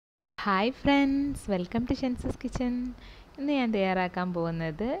Hi friends, welcome to ഷെൻസസ് kitchen. ഇന്ന് ഞാൻ തയ്യാറാക്കാൻ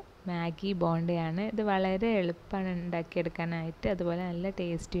പോകുന്നത് മാഗി ബോണ്ടയാണ്. ഇത് വളരെ എളുപ്പമാണ് ഉണ്ടാക്കിയെടുക്കാനായിട്ട്, അതുപോലെ നല്ല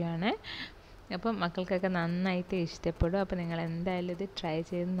ടേസ്റ്റിയാണ്. അപ്പം മക്കൾക്കൊക്കെ നന്നായിട്ട് ഇഷ്ടപ്പെടും. അപ്പോൾ നിങ്ങൾ എന്തായാലും ഇത് ട്രൈ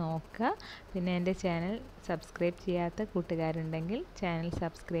ചെയ്ത് നോക്കുക. പിന്നെ എൻ്റെ ചാനൽ സബ്സ്ക്രൈബ് ചെയ്യാത്ത കൂട്ടുകാരുണ്ടെങ്കിൽ ചാനൽ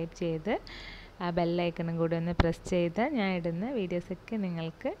സബ്സ്ക്രൈബ് ചെയ്ത് ആ ബെല്ലൈക്കണും കൂടി ഒന്ന് പ്രസ് ചെയ്താൽ ഞാൻ ഇടുന്ന വീഡിയോസൊക്കെ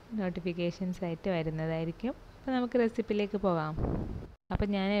നിങ്ങൾക്ക് നോട്ടിഫിക്കേഷൻസ് ആയിട്ട് വരുന്നതായിരിക്കും. അപ്പോൾ നമുക്ക് റെസിപ്പിയിലേക്ക് പോകാം. അപ്പോൾ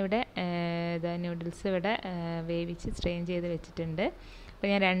ഞാനിവിടെ നൂഡിൽസ് ഇവിടെ വേവിച്ച് സ്ട്രെയിൻ ചെയ്ത് വെച്ചിട്ടുണ്ട്. അപ്പോൾ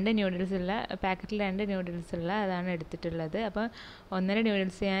ഞാൻ പാക്കറ്റിൽ 2 നൂഡിൽസ് ഉള്ള അതാണ് എടുത്തിട്ടുള്ളത്. അപ്പോൾ 1.5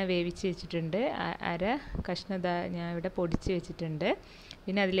 നൂഡിൽസ് ഞാൻ വേവിച്ച് വെച്ചിട്ടുണ്ട്. അര കഷ്ണം ഞാൻ ഇവിടെ പൊടിച്ച് വെച്ചിട്ടുണ്ട്.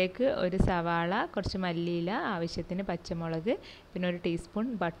 പിന്നെ അതിലേക്ക് ഒരു സവാള, കുറച്ച് മല്ലിയില, ആവശ്യത്തിന് പച്ചമുളക്, പിന്നെ 1 ടീസ്പൂൺ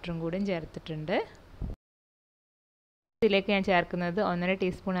ബട്ടറും കൂടിയും ചേർത്തിട്ടുണ്ട്. ഇതിലേക്ക് ഞാൻ ചേർക്കുന്നത് 1.5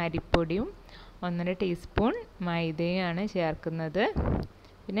 ടീസ്പൂൺ അരിപ്പൊടിയും 1.5 ടീസ്പൂൺ മൈദയുമാണ് ചേർക്കുന്നത്.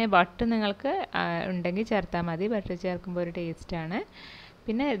 പിന്നെ ബട്ടർ നിങ്ങൾക്ക് ഉണ്ടെങ്കിൽ ചേർത്താൽ മതി. ബട്ടർ ചേർക്കുമ്പോൾ ഒരു ടേസ്റ്റാണ്.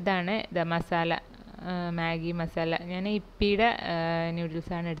 പിന്നെ ഇതാണ് മസാല, മാഗി മസാല. ഞാൻ ഇപ്പിയുടെ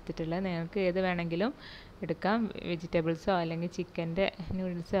നൂഡിൽസാണ് എടുത്തിട്ടുള്ളത്. നിങ്ങൾക്ക് ഏത് വേണമെങ്കിലും എടുക്കാം. വെജിറ്റബിൾസോ അല്ലെങ്കിൽ ചിക്കൻ്റെ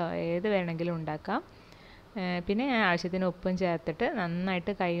നൂഡിൽസോ ഏത് വേണമെങ്കിലും ഉണ്ടാക്കാം. പിന്നെ ഞാൻ ആവശ്യത്തിന് ഉപ്പും ചേർത്തിട്ട്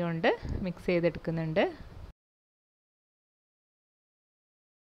നന്നായിട്ട് കൈ കൊണ്ട് മിക്സ് ചെയ്തെടുക്കുന്നുണ്ട്.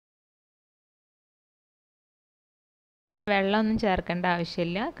 വെള്ളമൊന്നും ചേർക്കേണ്ട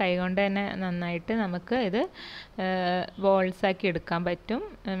ആവശ്യമില്ല. കൈകൊണ്ട് തന്നെ നന്നായിട്ട് നമുക്ക് ഇത് ബോൾസാക്കി എടുക്കാൻ പറ്റും.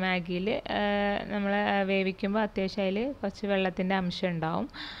 മാഗിയിൽ നമ്മൾ വേവിക്കുമ്പോൾ അത്യാവശ്യം അതിൽ കുറച്ച് വെള്ളത്തിൻ്റെ അംശം ഉണ്ടാവും.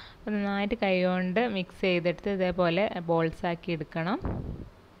 അപ്പോൾ നന്നായിട്ട് കൈകൊണ്ട് മിക്സ് ചെയ്തെടുത്ത് ഇതേപോലെ ബോൾസാക്കി എടുക്കണം.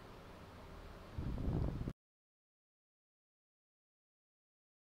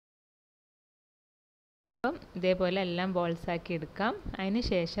 അപ്പം ഇതേപോലെ എല്ലാം ബോൾസാക്കി എടുക്കാം. അതിന്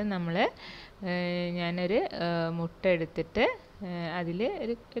ശേഷം ഞാനൊരു മുട്ട എടുത്തിട്ട് അതിൽ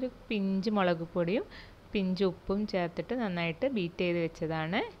ഒരു പിഞ്ച് മുളക് പൊടിയും പിഞ്ച് ഉപ്പും ചേർത്തിട്ട് നന്നായിട്ട് ബീറ്റ് ചെയ്ത്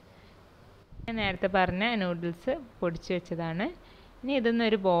വെച്ചതാണ്. ഞാൻ നേരത്തെ പറഞ്ഞ നൂഡിൽസ് പൊടിച്ച് വെച്ചതാണ്. ഇനി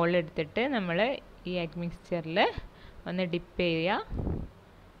ഇതൊന്നൊരു ബോൾ എടുത്തിട്ട് നമ്മൾ ഈ എഗ് മിക്സ്ചറിൽ ഒന്ന് ഡിപ്പ് ചെയ്യുക.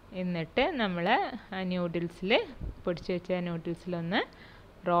 എന്നിട്ട് നമ്മൾ ആ നൂഡിൽസിൽ പൊടിച്ച് വെച്ച നൂഡിൽസിലൊന്ന്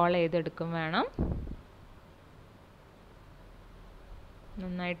റോൾ ചെയ്തെടുക്കും വേണം.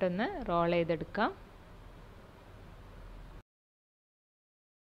 നന്നായിട്ടൊന്ന് റോൾ ചെയ്തെടുക്കാം.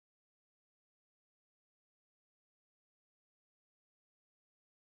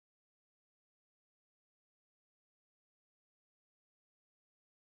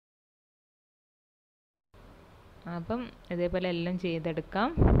 അപ്പം ഇതേപോലെ എല്ലാം ചെയ്തെടുക്കാം.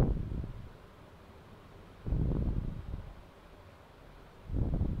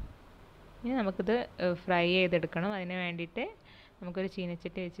 ഇനി നമുക്കിത് ഫ്രൈ ചെയ്തെടുക്കണം. അതിന് വേണ്ടിയിട്ട് നമുക്കൊരു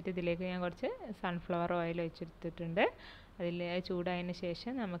ചീനച്ചട്ടി വെച്ചിട്ട് ഇതിലേക്ക് ഞാൻ കുറച്ച് സൺഫ്ലവർ ഓയിൽ ഒഴിച്ചെടുത്തിട്ടുണ്ട്. അതിൽ ചൂടായതിന്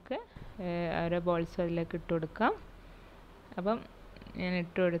ശേഷം നമുക്ക് ഓരോ ബോൾസും അതിലേക്ക് ഇട്ട് കൊടുക്കാം. അപ്പം ഞാൻ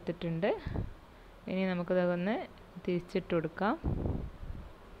ഇട്ട് കൊടുത്തിട്ടുണ്ട്. ഇനി നമുക്കിതൊന്ന് തിരിച്ചിട്ട് കൊടുക്കാം.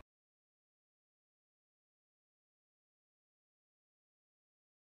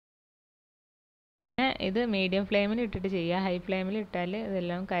 ഇത് മീഡിയം ഫ്ലെയിമിൽ ഇട്ടിട്ട് ചെയ്യുക. ഹൈ ഫ്ലെയിമിൽ ഇട്ടാൽ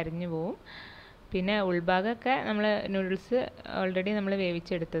ഇതെല്ലാം കരിഞ്ഞു പോവും. പിന്നെ ഉൾഭാഗമൊക്കെ നമ്മൾ നൂഡിൽസ് ഓൾറെഡി നമ്മൾ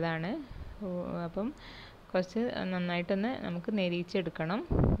വേവിച്ചെടുത്തതാണ്. അപ്പം കുറച്ച് നന്നായിട്ടൊന്ന് നമുക്ക് നെരിച്ചെടുക്കണം,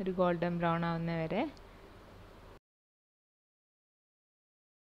 ഒരു ഗോൾഡൻ ബ്രൗൺ ആവുന്ന വരെ.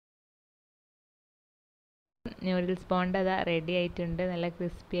 നൂഡിൽസ് ബോണ്ട അതാ റെഡി ആയിട്ടുണ്ട്. നല്ല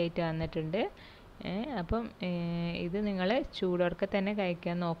ക്രിസ്പി ആയിട്ട് വന്നിട്ടുണ്ട്. അപ്പം ഇത് നിങ്ങൾ ചൂടോടെ തന്നെ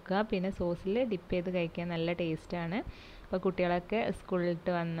കഴിക്കാൻ നോക്കുക. പിന്നെ സോസിൽ ഡിപ്പ് ചെയ്ത് കഴിക്കാൻ നല്ല ടേസ്റ്റാണ്. അപ്പോൾ കുട്ടികളൊക്കെ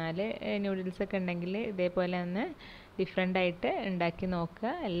സ്കൂളിലിട്ട് വന്നാൽ നൂഡിൽസൊക്കെ ഉണ്ടെങ്കിൽ ഇതേപോലെ ഒന്ന് ഡിഫറെൻ്റായിട്ട് ഉണ്ടാക്കി നോക്കുക.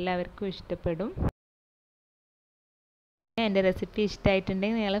 എല്ലാവർക്കും ഇഷ്ടപ്പെടും. എൻ്റെ റെസിപ്പി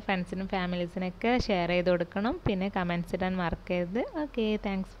ഇഷ്ടമായിട്ടുണ്ടെങ്കിൽ നിങ്ങൾ ഫ്രണ്ട്സിനും ഫാമിലീസിനൊക്കെ ഷെയർ ചെയ്ത് കൊടുക്കണം. പിന്നെ കമൻറ്റ്സ് ഇടാൻ മറക്കരുത്. Okay,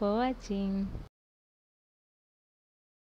 thanks for watching.